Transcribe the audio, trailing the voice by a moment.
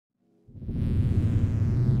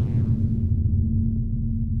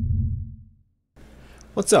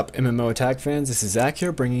What's up, MMO Attack fans? This is Zach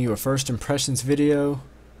here, bringing you a first impressions video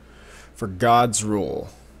for Godsrule,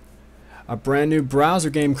 a brand new browser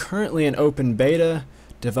game currently in open beta,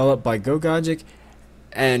 developed by Gogogic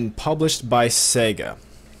and published by Sega.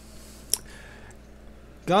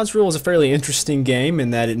 Godsrule is a fairly interesting game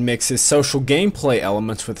in that it mixes social gameplay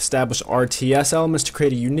elements with established RTS elements to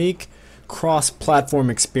create a unique cross-platform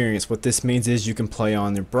experience. What this means is you can play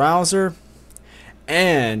on your browser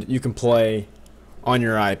and you can play on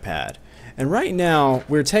your iPad. And right now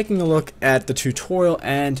we're taking a look at the tutorial,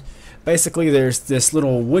 and basically there's this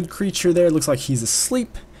little wood creature there. It looks like he's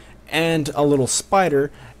asleep, and a little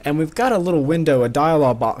spider, and we've got a little window, a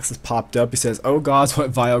dialog box that's popped up. It says, "Oh gods,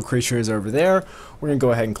 what vile creature is over there?" We're gonna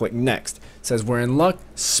go ahead and click next. It says, "We're in luck.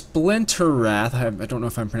 Splinterwrath," I don't know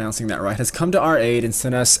if I'm pronouncing that right, "has come to our aid and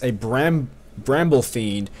sent us a bramble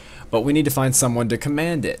fiend, but we need to find someone to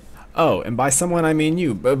command it." Oh, and by someone I mean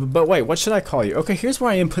you. But wait, what should I call you? Okay, here's where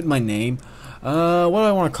I input my name. What do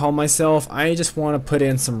I want to call myself? I just want to put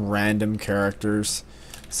in some random characters.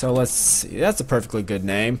 So let's see. That's a perfectly good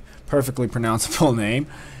name. Perfectly pronounceable name.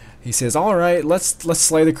 He says, "Alright, let's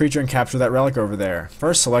slay the creature and capture that relic over there.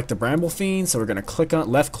 First, select the bramble fiend." So we're going to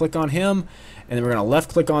left click on him, and then we're going to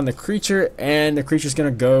left click on the creature, and the creature's going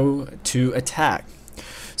to go to attack.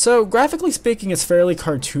 So graphically speaking, it's fairly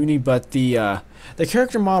cartoony, but the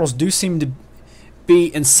character models do seem to be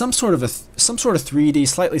in some sort of 3D,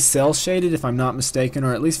 slightly cel shaded if I'm not mistaken,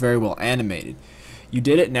 or at least very well animated. You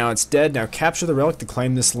did it, now it's dead. Now capture the relic to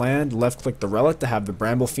claim this land. Left click the relic to have the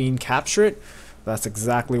bramble fiend capture it. That's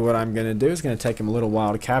exactly what I'm going to do. It's going to take him a little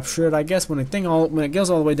while to capture it. I guess when it goes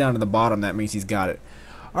all the way down to the bottom, that means he's got it.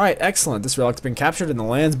 Alright, excellent. This relic's been captured and the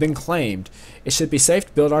land's been claimed. It should be safe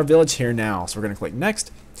to build our village here now. So we're going to click next.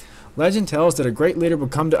 Legend tells that a great leader will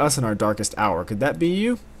come to us in our darkest hour. Could that be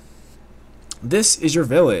you? This is your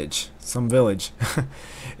village. Some village.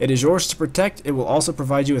 It is yours to protect. It will also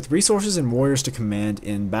provide you with resources and warriors to command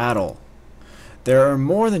in battle. There are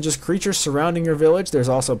more than just creatures surrounding your village. There's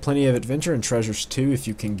also plenty of adventure and treasures too if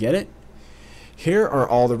you can get it. Here are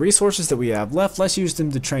all the resources that we have left. Let's use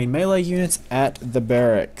them to train melee units at the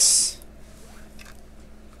barracks.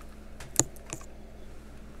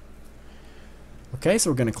 Okay,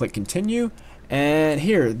 so we're going to click continue, and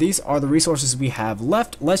here, these are the resources we have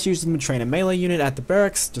left. Let's use them to train a melee unit at the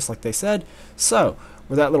barracks, just like they said. So,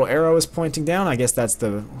 where that little arrow is pointing down, I guess that's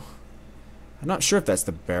the... I'm not sure if that's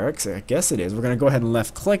the barracks. I guess it is. We're going to go ahead and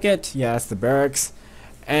left click it. Yeah, it's the barracks.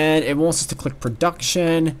 And it wants us to click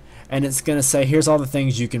production, and it's going to say, here's all the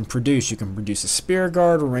things you can produce. You can produce a spear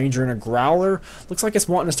guard, a ranger, and a growler. Looks like it's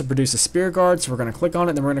wanting us to produce a spear guard, so we're going to click on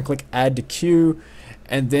it, then we're going to click add to queue,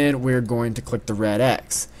 and then we're going to click the red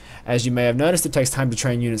X. As you may have noticed, it takes time to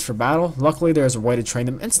train units for battle. Luckily, there's a way to train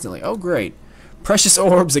them instantly. Oh, great. Precious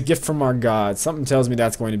orbs, a gift from our god. Something tells me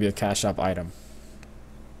that's going to be a cash shop item.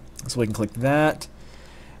 So we can click that.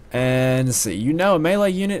 And let's see, a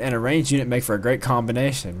melee unit and a ranged unit make for a great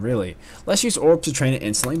combination, really. Let's use orbs to train it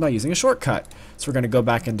instantly by using a shortcut. So we're going to go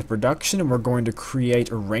back into production, and we're going to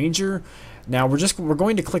create a ranger. Now we're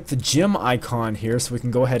going to click the gem icon here so we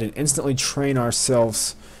can go ahead and instantly train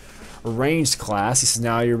ourselves a ranged class. He says,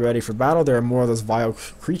 now you're ready for battle. There are more of those vile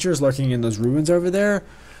creatures lurking in those ruins over there.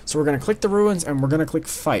 So we're going to click the ruins, and we're going to click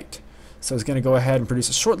fight. So it's going to go ahead and produce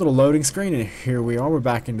a short little loading screen, and here we are. We're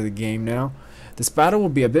back into the game now. This battle will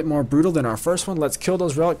be a bit more brutal than our first one. Let's kill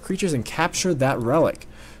those relic creatures and capture that relic.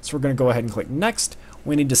 So we're going to go ahead and click next.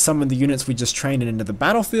 We need to summon the units we just trained into the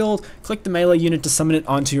battlefield. Click the melee unit to summon it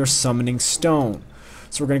onto your summoning stone.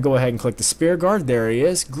 So we're going to go ahead and click the spear guard. There he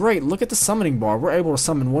is. Great, look at the summoning bar. We're able to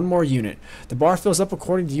summon one more unit. The bar fills up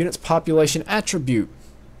according to the unit's population attribute.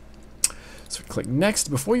 So click next.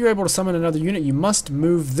 Before you're able to summon another unit, you must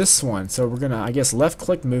move this one. So we're going to, I guess, left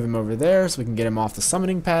click, move him over there so we can get him off the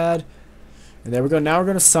summoning pad. And there we go. Now we're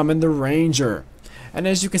going to summon the ranger. And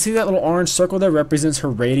as you can see, that little orange circle there represents her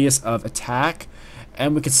radius of attack.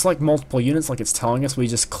 And we can select multiple units like it's telling us. We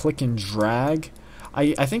just click and drag.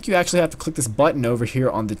 I think you actually have to click this button over here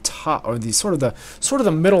on the top, or the sort of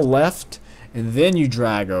the middle left, and then you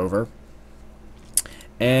drag over.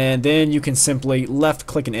 And then you can simply left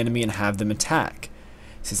click an enemy and have them attack.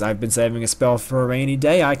 He says, I've been saving a spell for a rainy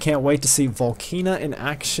day. I can't wait to see Volcana in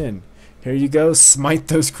action. Here you go, smite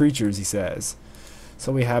those creatures, he says.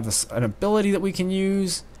 So we have an ability that we can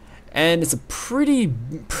use, and it's a pretty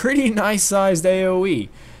nice sized AoE.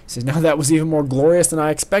 He says, now that was even more glorious than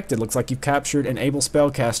I expected. Looks like you've captured an able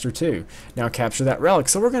spellcaster too. Now capture that relic.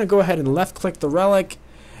 So we're going to go ahead and left click the relic,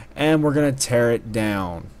 and we're going to tear it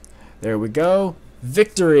down. There we go.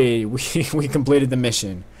 Victory! We completed the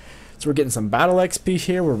mission. So we're getting some battle XP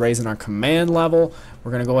here. We're raising our command level. We're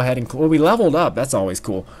going to go ahead and... Well, we leveled up. That's always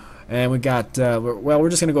cool. And we got... we're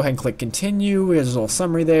just going to go ahead and click continue. We have a little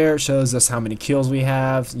summary there. It shows us how many kills we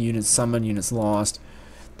have. Units summoned, units lost.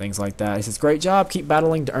 Things like that. He says, great job. Keep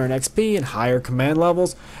battling to earn XP and higher command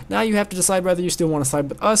levels. Now you have to decide whether you still want to side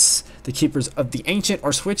with us, the Keepers of the Ancient,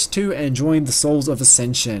 or switch to and join the Souls of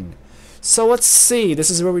Ascension. So let's see. This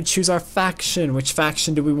is where we choose our faction. Which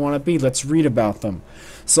faction do we want to be? Let's read about them.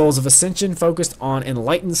 Souls of Ascension focused on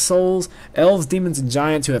enlightened souls, elves, demons, and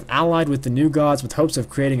giants who have allied with the new gods with hopes of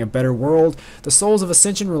creating a better world. The Souls of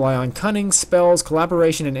Ascension rely on cunning, spells,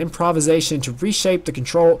 collaboration, and improvisation to reshape and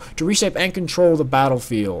control the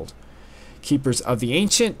battlefield. Keepers of the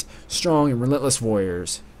Ancient, strong and relentless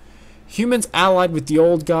warriors. Humans allied with the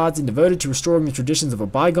old gods and devoted to restoring the traditions of a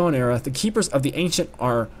bygone era, the Keepers of the Ancient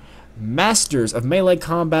are masters of melee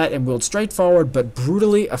combat and wield straightforward but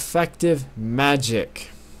brutally effective magic.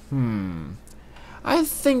 I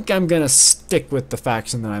think I'm gonna stick with the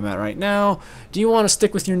faction that I'm at right now. Do you want to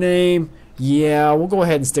stick with your name? Yeah, we'll go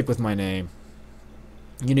ahead and stick with my name.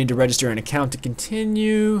 You need to register an account to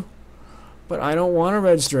continue, but I don't want to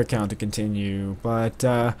register an account to continue. But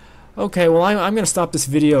okay, well I'm gonna stop this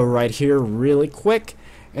video right here really quick,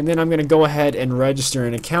 and then I'm gonna go ahead and register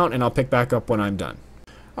an account, and I'll pick back up when I'm done.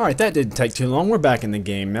 Alright, that didn't take too long. We're back in the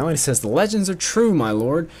game now. And it says, the legends are true, my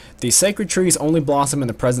lord. These sacred trees only blossom in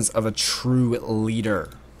the presence of a true leader.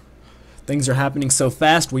 Things are happening so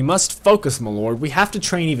fast, we must focus, my lord. We have to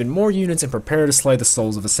train even more units and prepare to slay the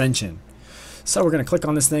Souls of Ascension. So we're going to click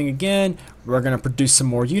on this thing again. We're going to produce some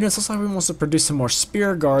more units. Looks like we want to produce some more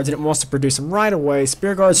Spear Guards, and it wants to produce them right away.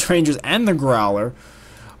 Spear Guards, Rangers, and the Growler.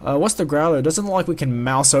 What's the Growler? It doesn't look like we can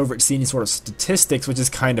mouse over it to see any sort of statistics, which is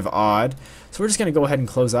kind of odd. So we're just going to go ahead and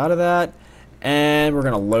close out of that. And we're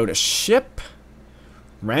going to load a ship.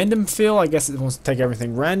 Random fill. I guess it wants to take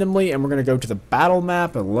everything randomly. And we're going to go to the battle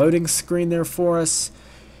map. A loading screen there for us.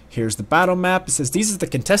 Here's the battle map. It says these are the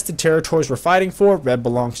contested territories we're fighting for. Red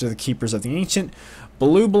belongs to the Keepers of the Ancient.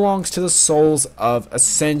 Blue belongs to the Souls of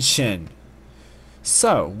Ascension.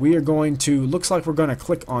 So we are going to... Looks like we're going to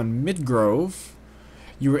click on Midgrove.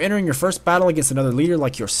 You are entering your first battle against another leader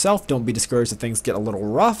like yourself. Don't be discouraged if things get a little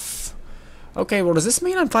rough. Okay, well, does this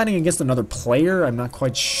mean I'm fighting against another player? I'm not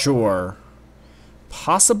quite sure.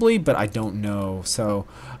 Possibly, but I don't know. So,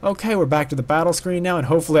 okay, we're back to the battle screen now, and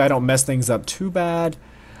hopefully I don't mess things up too bad.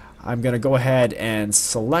 I'm going to go ahead and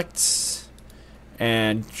select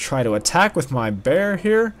and try to attack with my bear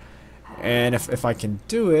here. And if I can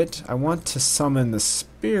do it, I want to summon the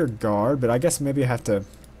Spear Guard, but I guess maybe I have to...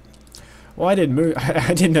 Well, I didn't move.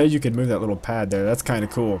 I didn't know you could move that little pad there. That's kind of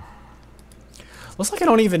cool. Looks like I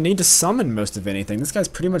don't even need to summon most of anything. This guy's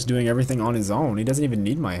pretty much doing everything on his own. He doesn't even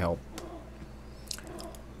need my help.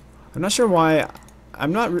 I'm not sure why.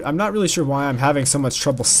 I'm not really sure why I'm having so much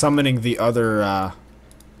trouble summoning the other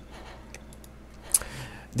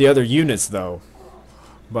units though.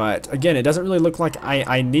 But again, it doesn't really look like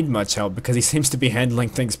I need much help because he seems to be handling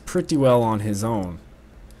things pretty well on his own.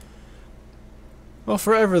 Well,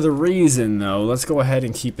 for ever the reason, though, let's go ahead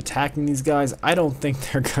and keep attacking these guys. I don't think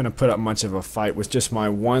they're going to put up much of a fight with just my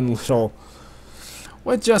one little...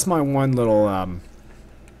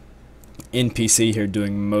 NPC here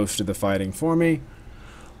doing most of the fighting for me.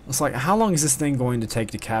 It's like, how long is this thing going to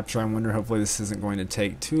take to capture? I wonder, hopefully this isn't going to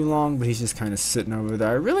take too long, but he's just kind of sitting over there.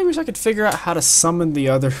 I really wish I could figure out how to summon the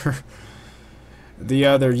other... the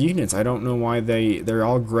other units. I don't know why they're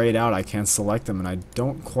all grayed out. I can't select them, and I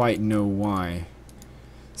don't quite know why.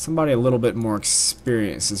 Somebody a little bit more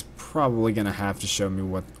experienced is probably going to have to show me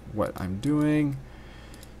what I'm doing.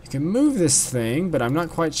 You can move this thing, but I'm not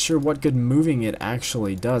quite sure what good moving it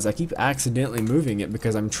actually does. I keep accidentally moving it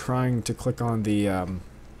because I'm trying to click on the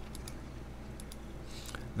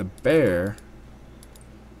bear.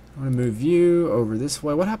 I want to move you over this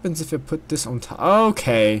way. What happens if I put this on top?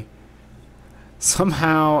 Okay.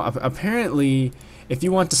 Somehow, apparently... If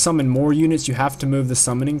you want to summon more units, you have to move the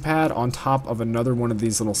summoning pad on top of another one of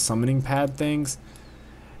these little summoning pad things.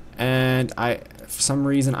 And for some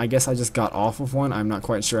reason, I guess I just got off of one. I'm not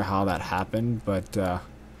quite sure how that happened, but the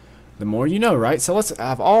more you know, right? So let's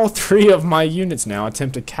have all three of my units now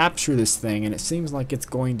attempt to capture this thing, and it seems like it's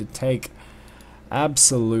going to take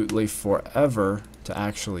absolutely forever to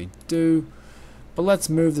actually do. But let's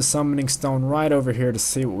move the summoning stone right over here to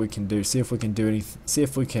see what we can do. See if we can do anything. See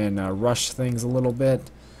if we can rush things a little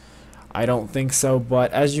bit. I don't think so,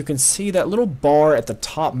 but as you can see, that little bar at the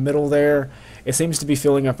top middle there, it seems to be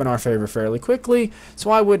filling up in our favor fairly quickly.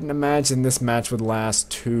 So I wouldn't imagine this match would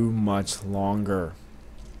last too much longer.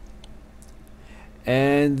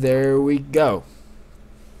 And there we go.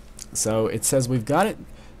 So it says we've got it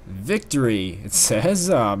victory. It says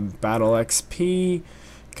battle XP,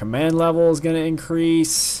 command level is going to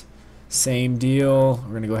increase, same deal. We're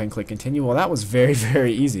going to go ahead and click continue. Well, that was very,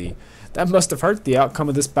 very easy. That must have hurt. The outcome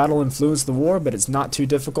of this battle influenced the war, but it's not too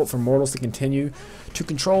difficult for mortals to continue to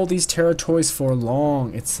control these territories for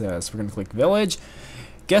long, it says. We're going to click village.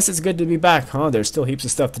 Guess it's good to be back, huh? There's still heaps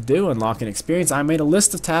of stuff to do, unlocking experience. I made a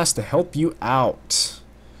list of tasks to help you out.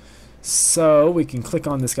 So we can click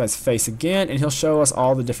on this guy's face again, and he'll show us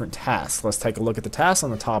all the different tasks. Let's take a look at the tasks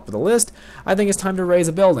on the top of the list. I think it's time to raise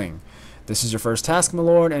a building. This is your first task, my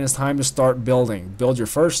lord, and it's time to start building. Build your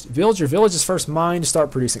village's first mine to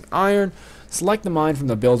start producing iron. Select the mine from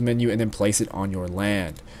the build menu and then place it on your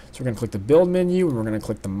land. So we're going to click the build menu, and we're going to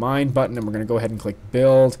click the mine button, and we're going to go ahead and click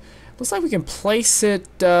build. Looks like we can place it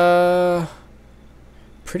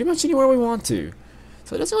pretty much anywhere we want to.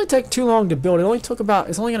 So it doesn't really take too long to build.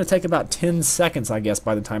 It's only going to take about 10 seconds, I guess,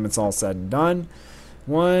 by the time it's all said and done.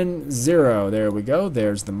 1, 0. There we go.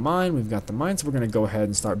 There's the mine. We've got the mine, so we're going to go ahead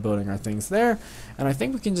and start building our things there. And I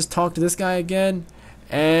think we can just talk to this guy again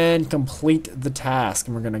and complete the task.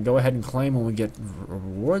 And we're going to go ahead and claim when we get a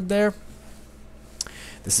reward there.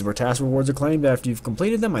 This is where task rewards are claimed after you've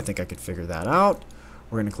completed them. I think I could figure that out.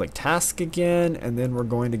 We're going to click task again, and then we're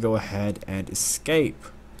going to go ahead and escape.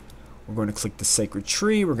 We're going to click the sacred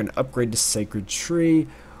tree. We're going to upgrade to sacred tree.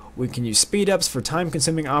 We can use speed ups for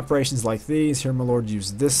time-consuming operations like these. Here, my lord,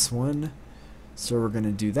 use this one. So we're going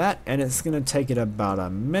to do that, and it's going to take it about a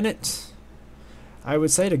minute, I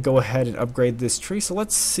would say, to go ahead and upgrade this tree. So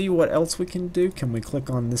let's see what else we can do. Can we click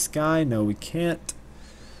on this guy? No, we can't.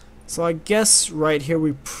 So I guess right here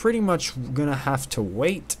we pretty much going to have to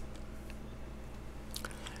wait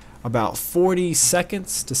about 40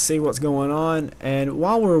 seconds to see what's going on. And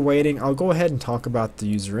while we're waiting, I'll go ahead and talk about the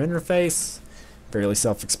user interface. Fairly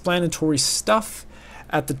self-explanatory stuff.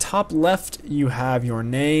 At the top left, you have your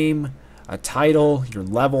name, a title, your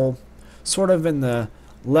level. Sort of in the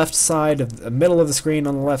left side of the middle of the screen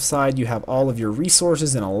on the left side, you have all of your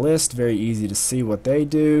resources in a list. Very easy to see what they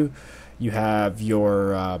do. You have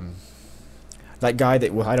your that guy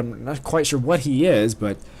that, well, I'm not quite sure what he is,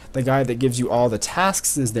 but the guy that gives you all the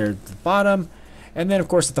tasks is there at the bottom. And then, of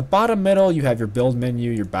course, at the bottom middle, you have your build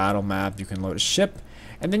menu, your battle map. You can load a ship.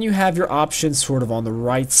 And then you have your options sort of on the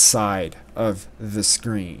right side of the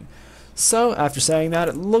screen. So after saying that,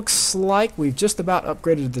 it looks like we've just about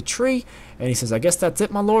upgraded the tree. And he says, I guess that's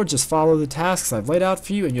it, my lord. Just follow the tasks I've laid out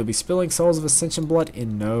for you, and you'll be spilling souls of ascension blood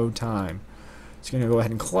in no time. So going to go ahead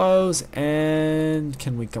and close. And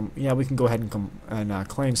can we come? Yeah, we can go ahead and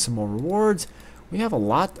claim some more rewards. We have a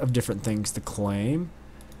lot of different things to claim.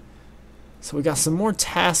 So we got some more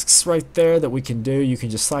tasks right there that we can do. You can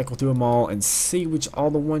just cycle through them all and see all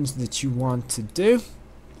the ones that you want to do.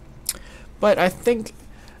 But I think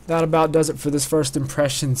that about does it for this first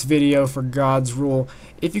impressions video for Godsrule.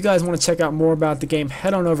 If you guys want to check out more about the game,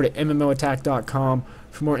 head on over to MMOattack.com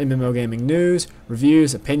for more MMO gaming news,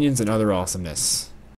 reviews, opinions, and other awesomeness.